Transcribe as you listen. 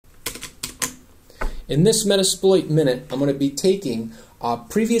In this Metasploit minute, I'm going to be taking our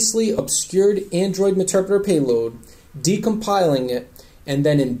previously obscured Android interpreter payload, decompiling it, and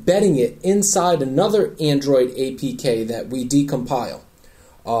then embedding it inside another Android APK that we decompile.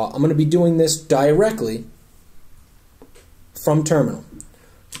 I'm going to be doing this directly from terminal.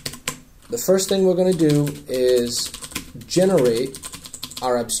 The first thing we're going to do is generate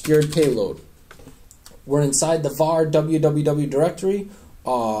our obscured payload. We're inside the var www directory.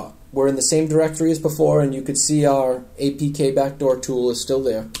 We're in the same directory as before, and you could see our APK backdoor tool is still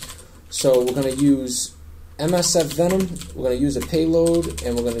there. So we're going to use msfvenom, we're going to use a payload,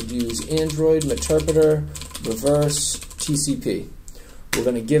 and we're going to use AndriodManifest reverse TCP. We're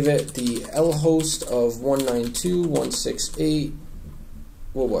going to give it the L host of 192.168,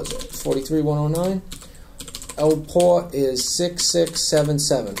 what was it, 43.109. L port is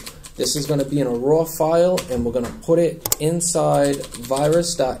 6677. This is going to be in a raw file, and we're going to put it inside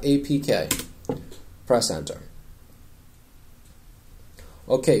virus.apk. Press enter.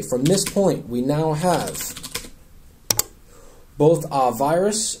 Okay, from this point, we now have both our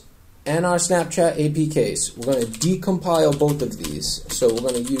virus and our Snapchat APKs. We're going to decompile both of these. So we're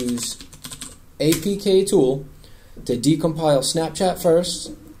going to use apktool to decompile Snapchat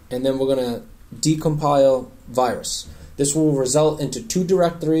first, and then we're going to decompile virus. This will result into two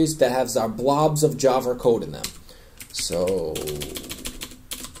directories that have our blobs of Java code in them. So,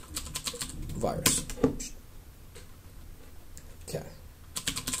 virus. Okay.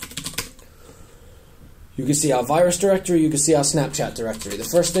 You can see our virus directory, you can see our Snapchat directory. The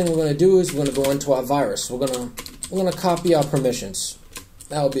first thing we're going to do is we're going to go into our virus. We're going to copy our permissions.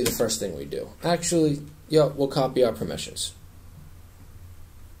 That will be the first thing we do. Actually, yeah, we'll copy our permissions.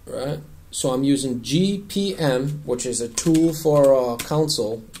 Right? So I'm using GPM, which is a tool for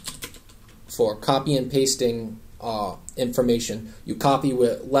console for copy and pasting information. You copy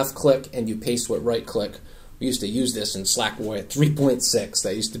with left click and you paste with right click. We used to use this in Slackware 3.6.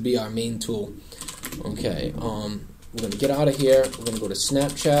 That used to be our main tool. Okay, we're going to get out of here. We're going to go to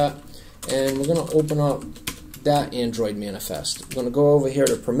Snapchat, and we're going to open up that Android manifest. We're going to go over here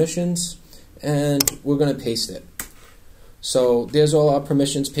to permissions, and we're going to paste it. So there's all our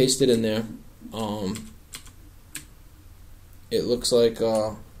permissions pasted in there. It looks like,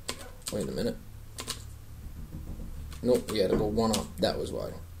 wait a minute. Nope, we had to go one up. That was why.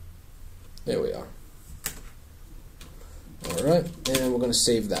 There we are. Alright, and we're going to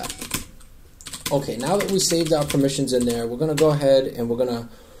save that. Okay, now that we saved our permissions in there, we're going to go ahead and we're going to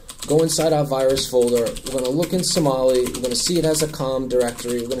go inside our virus folder. We're going to look in Somali. We're going to see it as a com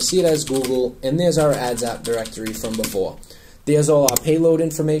directory. We're going to see it as Google. And there's our ads app directory from before. There's all our payload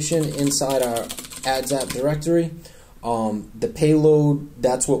information inside our ads app directory. The payload,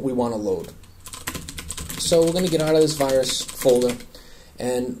 that's what we want to load. So we're going to get out of this virus folder.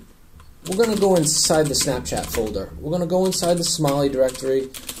 And we're going to go inside the Snapchat folder. We're going to go inside the smali directory.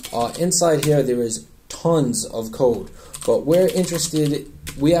 Inside here, there is tons of code. But we're interested,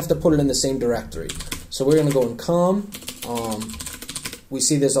 we have to put it in the same directory. So we're going to go in com. We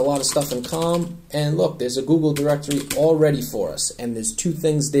see there's a lot of stuff in com. And look, there's a Google directory all ready for us. And there's two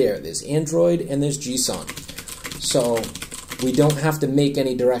things there. There's Android and there's JSON. So we don't have to make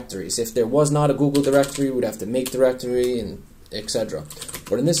any directories. If there was not a Google directory, we'd have to make directory and etc.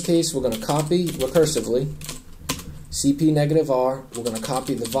 But in this case, we're going to copy recursively. CP-R. We're going to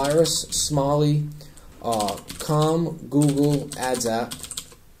copy the virus, smali, com, Google, ads app,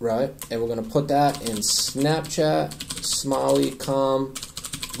 right? And we're going to put that in Snapchat, smali, com,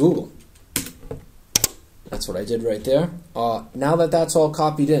 Google. That's what I did right there. Now that that's all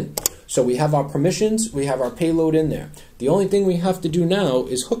copied in, so we have our permissions, we have our payload in there. The only thing we have to do now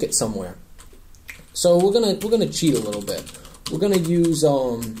is hook it somewhere. So we're gonna cheat a little bit. We're gonna use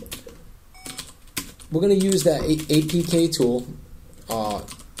that APK tool.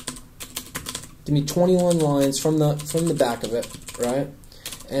 Give me 21 lines from the back of it, right?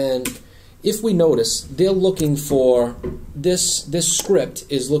 And if we notice, they're looking for this script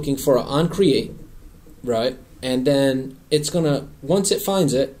is looking for an onCreate, right? And then it's gonna, once it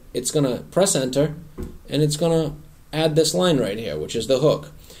finds it, it's gonna press enter, and it's gonna add this line right here, which is the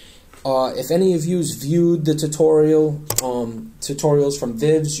hook. If any of you's viewed the tutorials from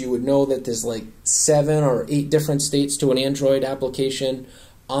Vivs, you would know that there's like 7 or 8 different states to an Android application: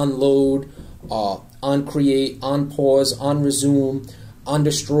 on load, on create, on pause, on resume, on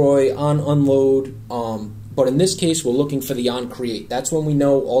destroy, on unload. But in this case, we're looking for the on create. That's when we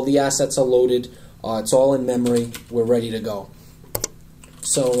know all the assets are loaded. It's all in memory. We're ready to go.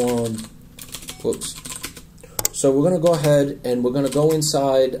 So, whoops. So we're going to go ahead and we're going to go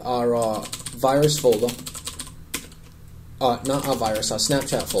inside our virus folder. Not our virus, our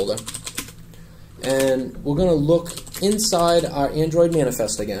Snapchat folder. and we're going to look inside our Android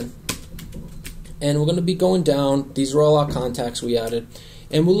manifest again, and we're going to be going down. These are all our contacts we added,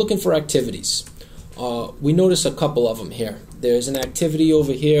 and we're looking for activities. We notice a couple of them here. There's an activity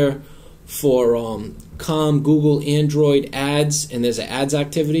over here for Google Android ads, and there's an ads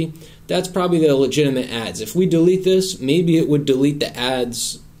activity. That's probably the legitimate ads. If we delete this, maybe it would delete the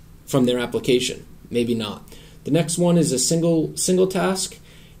ads from their application. Maybe not. The next one is a single task,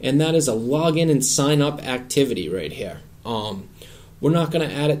 and that is a login and sign up activity right here. We're not going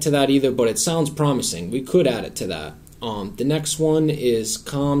to add it to that either, but it sounds promising. We could add it to that. The next one is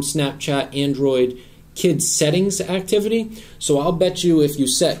Snapchat Android kids settings activity. So I'll bet you if you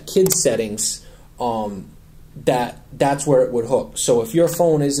set kids settings, that's where it would hook. So if your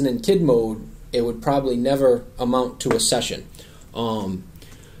phone isn't in kid mode, it would probably never amount to a session.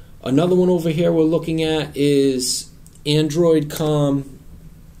 Another one over here we're looking at is Android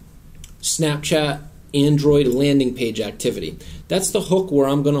Snapchat Android landing page activity. That's the hook where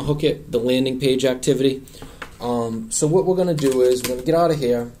I'm going to hook it, the landing page activity. So what we're going to do is we're going to get out of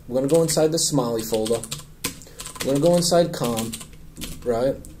here. We're going to go inside the smali folder. We're going to go inside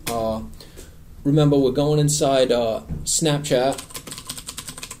right? Remember, we're going inside Snapchat,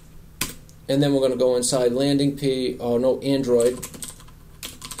 and then we're going to go inside landing page, Android,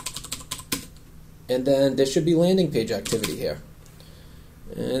 and then there should be landing page activity here.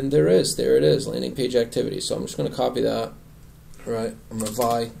 And there it is, landing page activity. So I'm just going to copy that, right? I'm going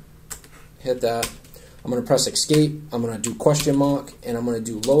to hit that. I'm going to press escape. I'm going to do question mark, and I'm going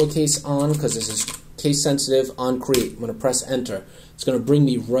to do lowercase on because this is case sensitive, on create. I'm going to press enter. It's going to bring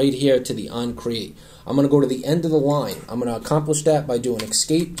me right here to the on create. I'm going to go to the end of the line. I'm going to accomplish that by doing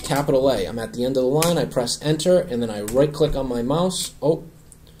escape, capital A. I'm at the end of the line. I press enter, and then I right click on my mouse. Oh,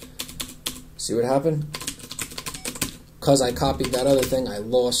 see what happened? Because I copied that other thing, I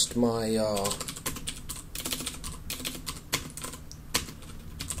lost my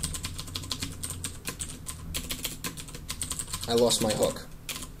hook.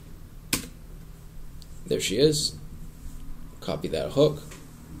 There she is. Copy that hook.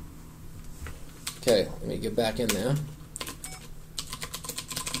 Okay, let me get back in there.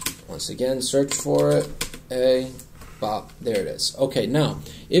 Once again, search for it. Bop, there it is. Okay, now,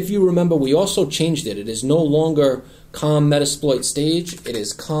 if you remember, we also changed it. It is no longer Metasploit stage. It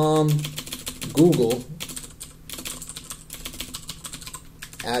is Google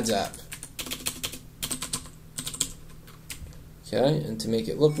Ads app. Okay, and to make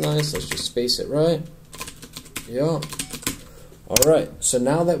it look nice, let's just space it right. Yeah. Alright, so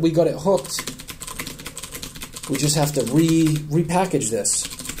now that we got it hooked, we just have to repackage this.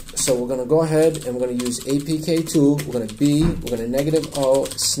 So we're going to go ahead and we're going to use apktool. We're going to -O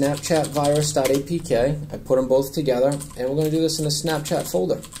Snapchat virus.apk. I put them both together, and we're going to do this in the Snapchat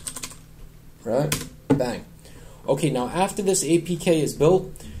folder. Right? Bang. Okay, now after this APK is built,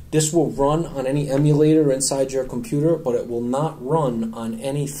 this will run on any emulator inside your computer, but it will not run on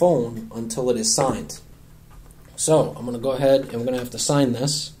any phone until it is signed. So I'm going to go ahead and we're going to have to sign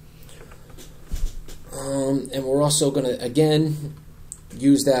this. And we're also going to, again,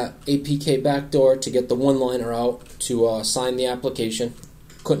 use that APK backdoor to get the one-liner out to sign the application.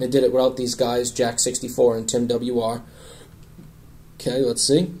 Couldn't have did it without these guys, Jack64 and Tim WR. Okay, let's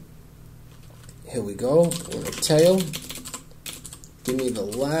see. Here we go. We're going to tail. Give me the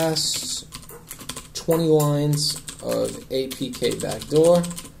last 20 lines of APK backdoor.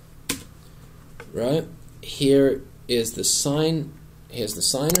 Right. Here is the sign. Here's the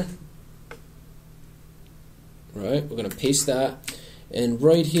signer. Right. We're going to paste that. And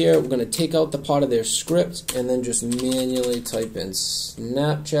right here, we're going to take out the part of their script and then just manually type in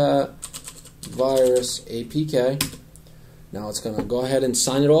Snapchat virus APK. Now it's going to go ahead and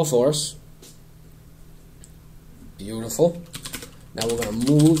sign it all for us. Beautiful. Now we're going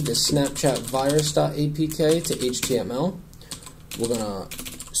to move the Snapchat virus.apk to HTML. We're going to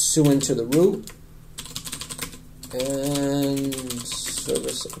sue into the root and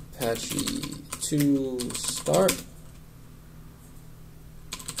service Apache to start.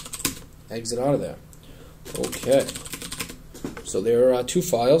 Exit out of there. Okay. So there are our two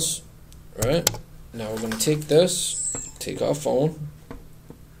files. Right? Now we're going to take this, take our phone.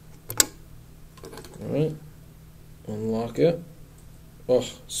 Alright. Unlock it. Oh,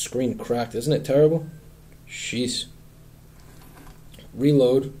 screen cracked. Isn't it terrible? Jeez.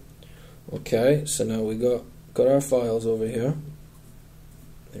 Reload. Okay, so now we got our files over here.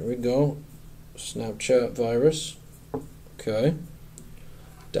 There we go. Snapchat virus. Okay.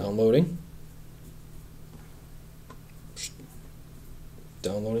 Downloading.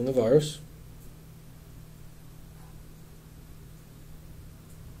 Downloading the virus.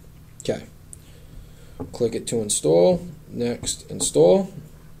 Okay. Click it to install. Next, install.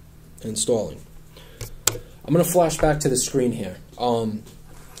 Installing. I'm going to flash back to the screen here.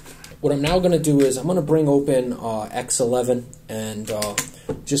 What I'm now going to do is I'm going to bring open X11 and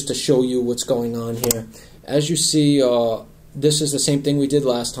just to show you what's going on here. As you see, this is the same thing we did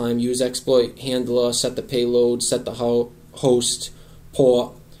last time. Use exploit handler, set the payload, set the host,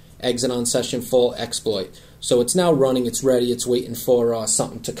 port, exit on session full, exploit. So it's now running, it's ready, it's waiting for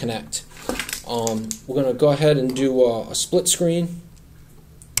something to connect. We're going to go ahead and do a split screen.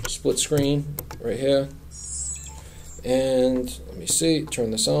 Split screen right here. And let me see, turn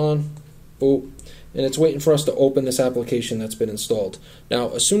this on. Boop. And it's waiting for us to open this application that's been installed. Now,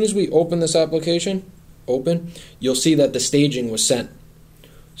 as soon as we open this application, you'll see that the staging was sent.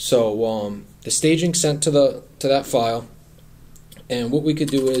 So the staging sent to that file. And what we could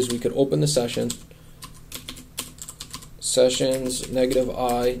do is we could open the session. Sessions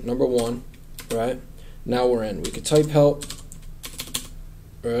 -I number 1, right? Now we're in. We could type help,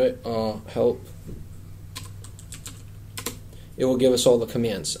 right? Help. It will give us all the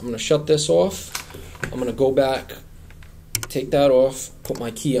commands. I'm going to shut this off. I'm going to go back, take that off, put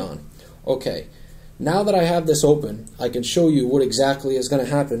my key on. Okay, now that I have this open, I can show you what exactly is going to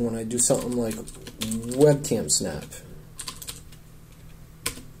happen when I do something like webcam snap.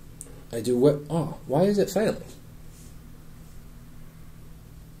 I do oh, why is it failing?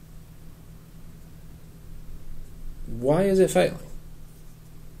 Why is it failing?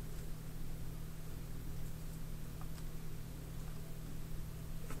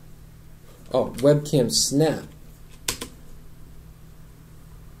 Oh, webcam snap.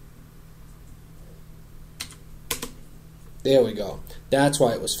 There we go. That's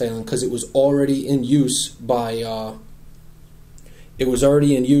why it was failing, because it was already in use by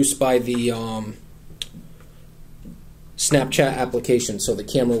the Snapchat application, so the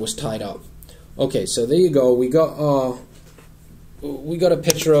camera was tied up. Okay, so there you go. We got a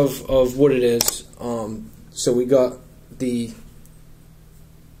picture of what it is. So we got the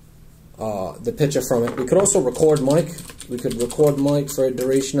picture from it. We could also record mic. We could record mic for a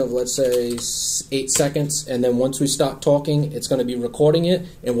duration of, let's say, 8 seconds, and then once we stop talking, it's going to be recording it,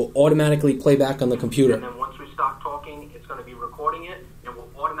 and will automatically play back on the computer. And then once we stop talking, it's going to be recording it, and will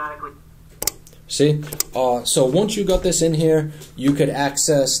automatically. See? So once you got this in here, you could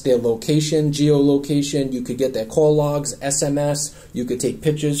access their location, geolocation. You could get their call logs, SMS. You could take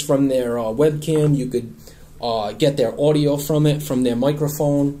pictures from their webcam. You could get their audio from it, from their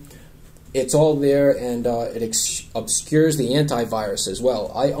microphone. It's all there, and it obscures the antivirus as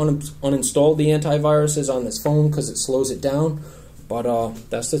well. I uninstalled the antiviruses on this phone because it slows it down, but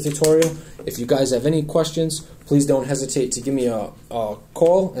that's the tutorial. If you guys have any questions, please don't hesitate to give me a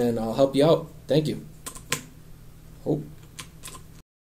call, and I'll help you out. Thank you. Oh.